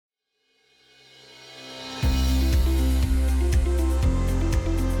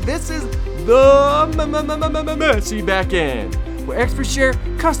the Messy Back End, where experts share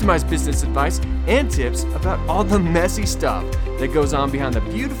customized business advice and tips about all the messy stuff that goes on behind the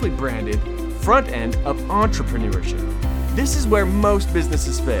beautifully branded front end of entrepreneurship. This is where most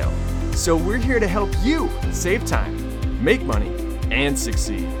businesses fail, so we're here to help you save time, make money, and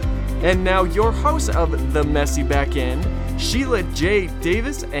succeed. And now your hosts of The Messy Back End, Sheila J.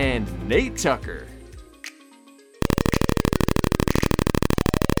 Davis and Nate Tucker.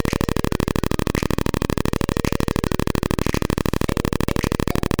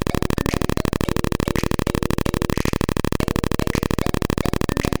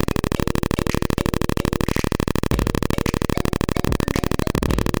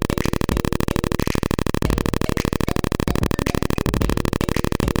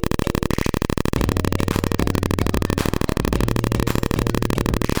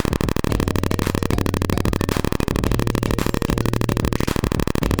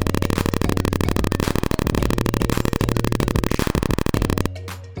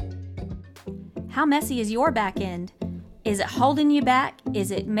 How messy is your back end? Is it holding you back? Is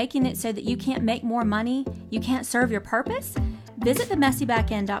it making it so that you can't make more money? You can't serve your purpose? Visit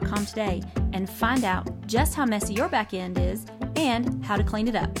themessybackend.com today and find out just how messy your back end is and how to clean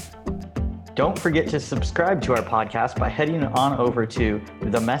it up. Don't forget to subscribe to our podcast by heading on over to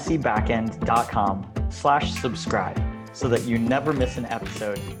themessybackend.com/subscribe so that you never miss an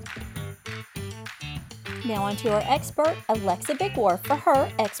episode. Now on to our expert, Alexa Bigwar, for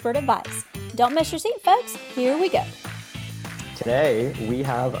her expert advice. Don't miss your seat, folks. Here we go. Today, we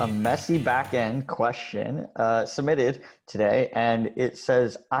have a messy back-end question submitted today, and it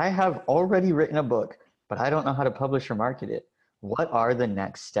says, I have already written a book, but I don't know how to publish or market it. What are the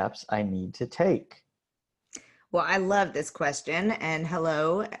next steps I need to take? Well, I love this question. And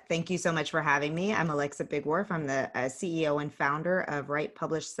hello, thank you so much for having me. I'm Alexa Bigworth. I'm the CEO and founder of Write,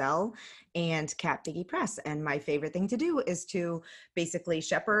 Publish, Sell and Cat Diggy Press. And my favorite thing to do is to basically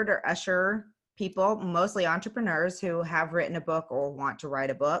shepherd or usher people, mostly entrepreneurs, who have written a book or want to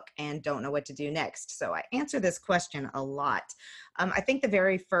write a book and don't know what to do next. So I answer this question a lot. I think the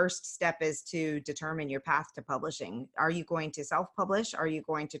very first step is to determine your path to publishing. Are you going to self-publish? Are you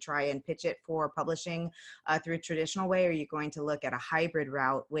going to try and pitch it for publishing through a traditional way? Are you going to look at a hybrid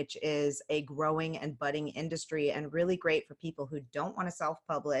route, which is a growing and budding industry and really great for people who don't want to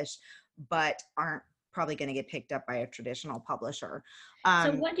self-publish but aren't probably going to get picked up by a traditional publisher.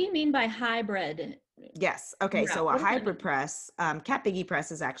 So what do you mean by hybrid? Yes. Okay. So a hybrid press, Cat Diggy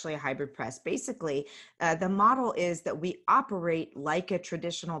Press is actually a hybrid press. Basically, the model is that we operate like a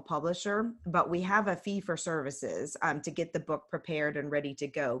traditional publisher, but we have a fee for services to get the book prepared and ready to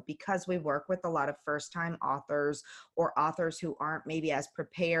go, because we work with a lot of first-time authors or authors who aren't maybe as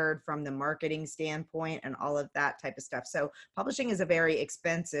prepared from the marketing standpoint and all of that type of stuff. So publishing is a very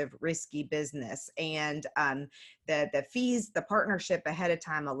expensive, risky business, and the fees, the partnership ahead of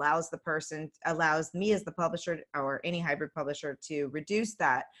time allows me as the publisher or any hybrid publisher to reduce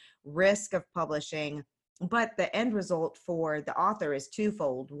that risk of publishing. But the end result for the author is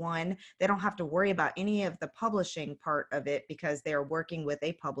twofold. One, they don't have to worry about any of the publishing part of it because they're working with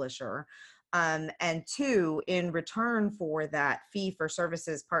a publisher. And two, in return for that fee for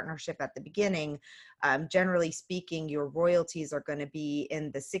services partnership at the beginning, generally speaking, your royalties are going to be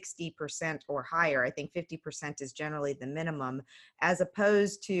in the 60% or higher. I think 50% is generally the minimum, as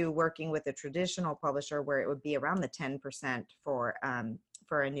opposed to working with a traditional publisher where it would be around the 10% for a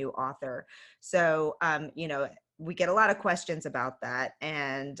new author. So, we get a lot of questions about that.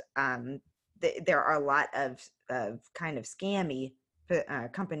 And there are a lot of kind of scammy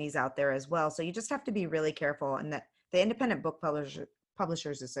companies out there as well. So you just have to be really careful. And that the Independent Book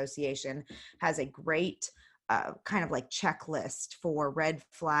Publishers Association has a great kind of like checklist for red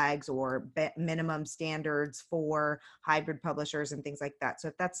flags or minimum standards for hybrid publishers and things like that. So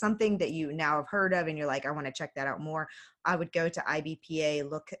if that's something that you now have heard of and you're like, I want to check that out more, I would go to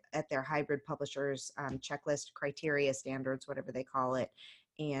IBPA, look at their hybrid publishers checklist, criteria, standards, whatever they call it,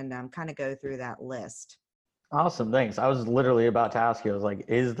 and kind of go through that list. Awesome, thanks. I was literally about to ask you, I was like,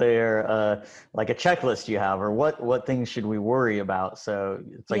 is there like a checklist you have, or what things should we worry about? So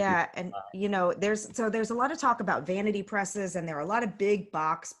it's like, yeah. And there's a lot of talk about vanity presses, and there are a lot of big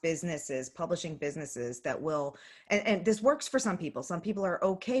box businesses, publishing businesses that will, and this works for some people. Some people are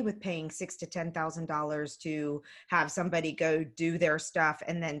okay with paying $6,000 to $10,000 to have somebody go do their stuff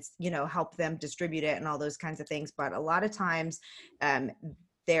and then, help them distribute it and all those kinds of things. But a lot of times,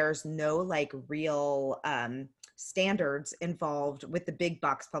 there's no like real standards involved with the big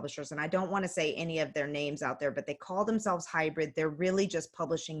box publishers. And I don't want to say any of their names out there, but they call themselves hybrid. They're really just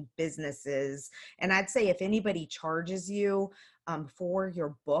publishing businesses. And I'd say if anybody charges you for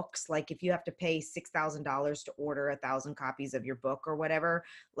your books. Like if you have to pay $6,000 to order 1,000 copies of your book or whatever,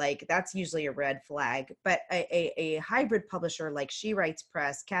 like that's usually a red flag. But a hybrid publisher like She Writes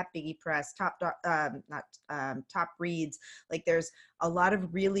Press, Cat Biggie Press, Top Reads, like there's a lot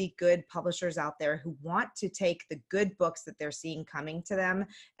of really good publishers out there who want to take the good books that they're seeing coming to them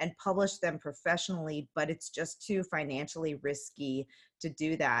and publish them professionally, but it's just too financially risky to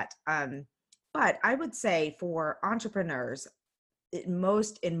do that. But I would say for entrepreneurs, in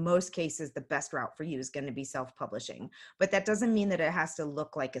most cases, the best route for you is going to be self-publishing, but that doesn't mean that it has to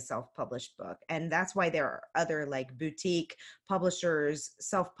look like a self-published book. And that's why there are other like boutique publishers,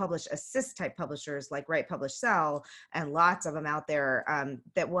 self-publish assist type publishers like Write, Publish, Sell, and lots of them out there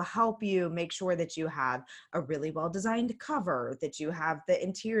that will help you make sure that you have a really well-designed cover, that you have the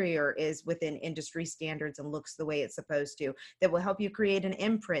interior is within industry standards and looks the way it's supposed to, that will help you create an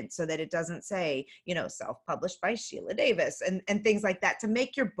imprint so that it doesn't say, you know, self-published by Sheila Davis and things like that, to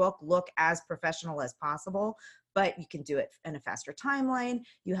make your book look as professional as possible. But you can do it in a faster timeline.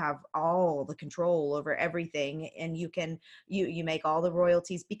 You have all the control over everything, and you make all the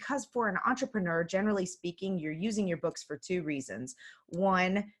royalties, because for an entrepreneur, generally speaking, you're using your books for two reasons.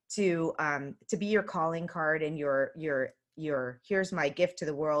 One, to be your calling card and your here's my gift to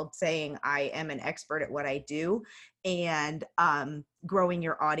the world, saying I am an expert at what I do, and growing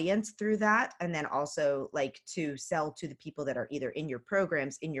your audience through that. And then also like to sell to the people that are either in your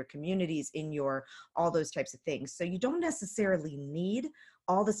programs, in your communities, in your, all those types of things. So you don't necessarily need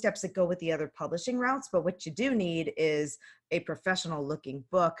all the steps that go with the other publishing routes, but what you do need is a professional looking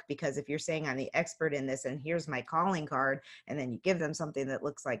book, because if you're saying I'm the expert in this and here's my calling card, and then you give them something that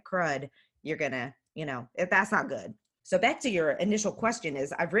looks like crud, you're gonna, you know, if that's not good. So back to your initial question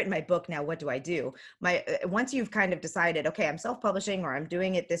is, I've written my book, now what do I do? Once you've kind of decided, okay, I'm self-publishing or I'm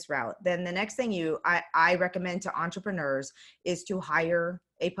doing it this route, then the next thing I recommend to entrepreneurs is to hire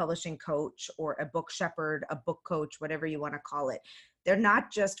a publishing coach or a book shepherd, a book coach, whatever you want to call it. They're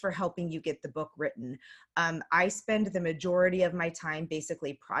not just for helping you get the book written. I spend the majority of my time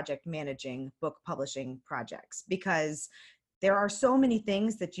basically project managing book publishing projects, because there are so many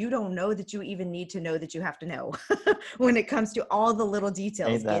things that you don't know that you even need to know that you have to know when it comes to all the little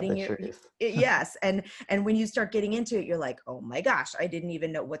details. Yes. And when you start getting into it, you're like, oh my gosh, I didn't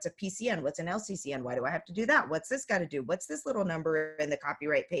even know what's a PCN, what's an LCCN, why do I have to do that? What's this got to do? What's this little number in the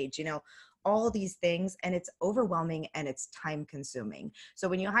copyright page? You know, all these things, and it's overwhelming and it's time consuming. So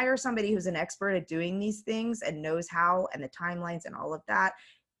when you hire somebody who's an expert at doing these things and knows how, and the timelines and all of that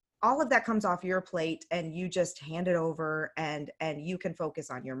comes off your plate, and you just hand it over, and you can focus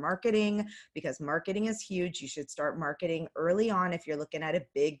on your marketing, because marketing is huge. You should start marketing early on if you're looking at a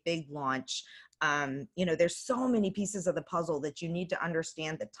big launch. You know, there's so many pieces of the puzzle that you need to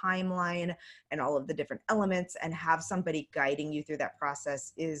understand the timeline and all of the different elements, and have somebody guiding you through that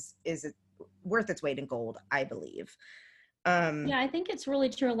process is worth its weight in gold, I believe. Yeah, I think it's really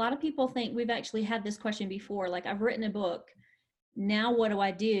true. A lot of people think, we've actually had this question before, like, I've written a book, now what do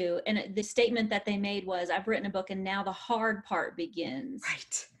I do? And the statement that they made was, I've written a book and now the hard part begins.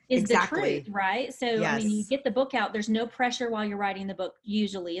 Right. Is exactly. the truth, right? So, yes. I mean, you get the book out, there's no pressure while you're writing the book,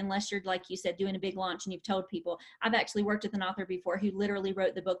 usually, unless you're, like you said, doing a big launch and you've told people. I've actually worked with an author before who literally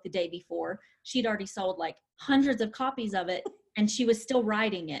wrote the book the day before. She'd already sold like hundreds of copies of it, and she was still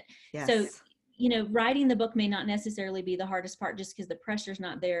writing it. Yes. So, you know, writing the book may not necessarily be the hardest part, just because the pressure's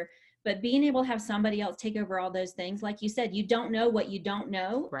not there. But being able to have somebody else take over all those things, like you said, you don't know what you don't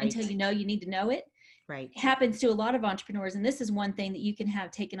know until you know you need to know it. Right. It happens to a lot of entrepreneurs. And this is one thing that you can have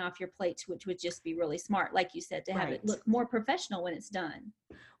taken off your plate, which would just be really smart, like you said, to have it look more professional when it's done.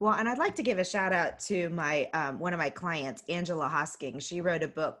 Well, and I'd like to give a shout out to my one of my clients, Angela Hosking. She wrote a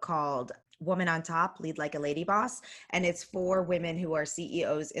book called Woman on Top, Lead Like a Lady Boss. And it's for women who are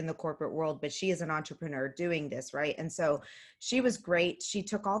CEOs in the corporate world, but she is an entrepreneur doing this, right? And so she was great. She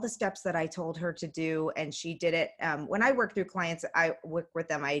took all the steps that I told her to do, and she did it. When I work through clients, I work with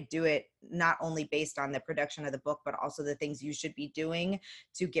them, I do it not only based on the production of the book, but also the things you should be doing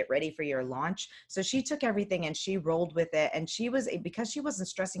to get ready for your launch. So she took everything and she rolled with it. And because she wasn't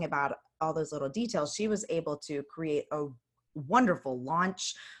stressing about all those little details, she was able to create a wonderful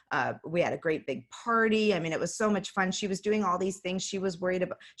launch. We had a great big party. I mean, it was so much fun. She was doing all these things. She was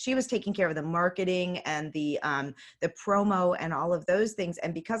taking care of the marketing and the promo and all of those things.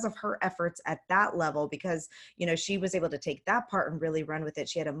 And because of her efforts at that level, because, you know, she was able to take that part and really run with it,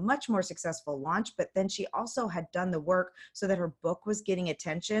 she had a much more successful launch. But then she also had done the work so that her book was getting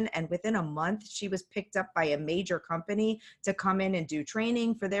attention. And within a month, she was picked up by a major company to come in and do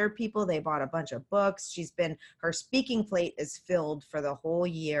training for their people. They bought a bunch of books. Her speaking plate is filled for the whole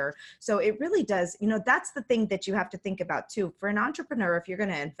year. there. So it really does, that's the thing that you have to think about too. For an entrepreneur, if you're going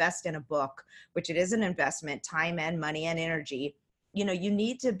to invest in a book, which it is an investment, time and money and energy, you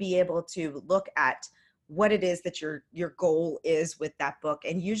need to be able to look at what it is that your goal is with that book.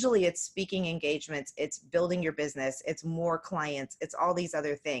 And usually it's speaking engagements, it's building your business, it's more clients, it's all these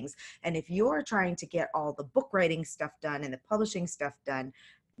other things. And if you're trying to get all the book writing stuff done and the publishing stuff done,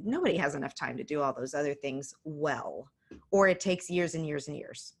 nobody has enough time to do all those other things well, or it takes years and years and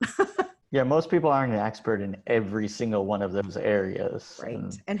years. Yeah, most people aren't an expert in every single one of those areas.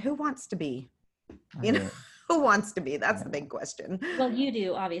 Right. And who wants to be? Who wants to be? That's the big question. Well, you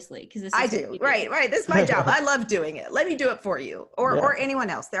do, obviously, because I do. Right. This is my job. I love doing it. Let me do it for you, or anyone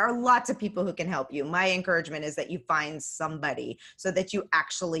else. There are lots of people who can help you. My encouragement is that you find somebody so that you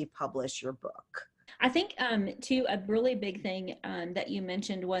actually publish your book. I think, too, a really big thing that you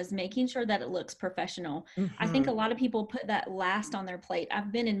mentioned was making sure that it looks professional. Mm-hmm. I think a lot of people put that last on their plate.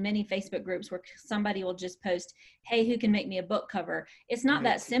 I've been in many Facebook groups where somebody will just post, hey, who can make me a book cover? It's not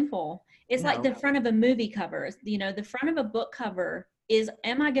that simple. It's like the front of a movie cover. The front of a book cover is,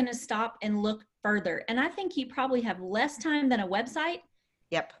 am I going to stop and look further? And I think you probably have less time than a website.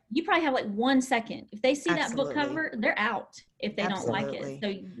 Yep. You probably have like 1 second. If they see that book cover, they're out if they don't like it.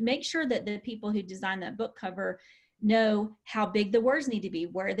 So make sure that the people who design that book cover know how big the words need to be,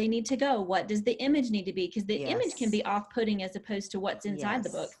 where they need to go, what does the image need to be, because the image can be off-putting as opposed to what's inside the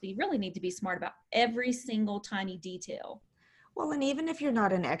book. So you really need to be smart about every single tiny detail. Well, and even if you're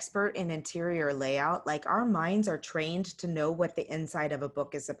not an expert in interior layout, like our minds are trained to know what the inside of a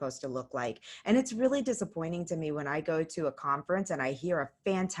book is supposed to look like. And it's really disappointing to me when I go to a conference and I hear a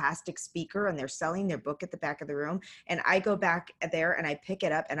fantastic speaker and they're selling their book at the back of the room. And I go back there and I pick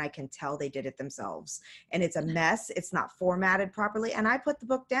it up and I can tell they did it themselves. And it's a mess. It's not formatted properly. And I put the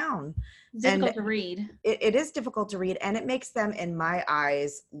book down. It's difficult to read. It is difficult to read. And it makes them, in my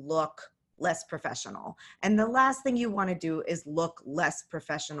eyes, look less professional. And the last thing you want to do is look less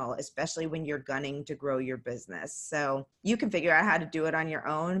professional, especially when you're gunning to grow your business. So you can figure out how to do it on your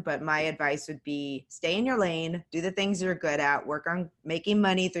own, but my advice would be stay in your lane, do the things you're good at, work on making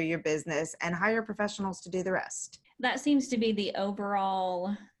money through your business, and hire professionals to do the rest. That seems to be the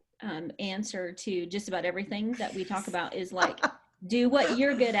overall answer to just about everything that we talk about, is like, do what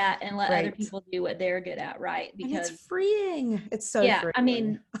you're good at and let other people do what they're good at, right? Because and it's freeing. It's so freeing. I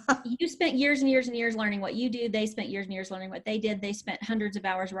mean, you spent years and years and years learning what you do. They spent years and years learning what they did. They spent hundreds of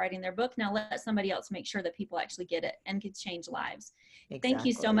hours writing their book. Now let somebody else make sure that people actually get it and can change lives. Exactly. Thank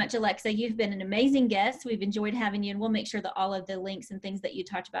you so much, Alexa. You've been an amazing guest. We've enjoyed having you, and we'll make sure that all of the links and things that you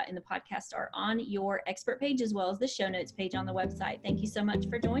talked about in the podcast are on your expert page, as well as the show notes page on the website. Thank you so much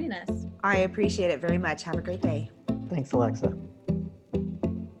for joining us. I appreciate it very much. Have a great day. Thanks, Alexa.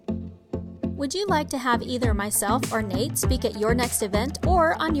 Would you like to have either myself or Nate speak at your next event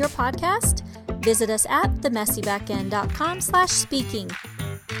or on your podcast? Visit us at themessybackend.com/speaking.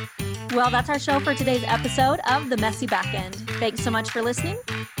 Well, that's our show for today's episode of The Messy Backend. Thanks so much for listening.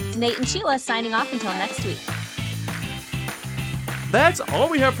 It's Nate and Sheila signing off until next week. That's all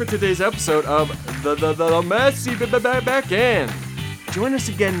we have for today's episode of the Messy Backend. Join us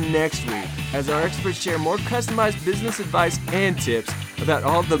again next week as our experts share more customized business advice and tips about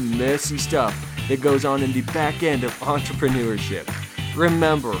all the messy stuff that goes on in the back end of entrepreneurship.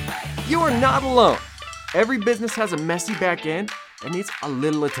 Remember, you are not alone. Every business has a messy back end and needs a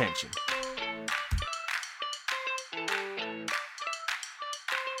little attention.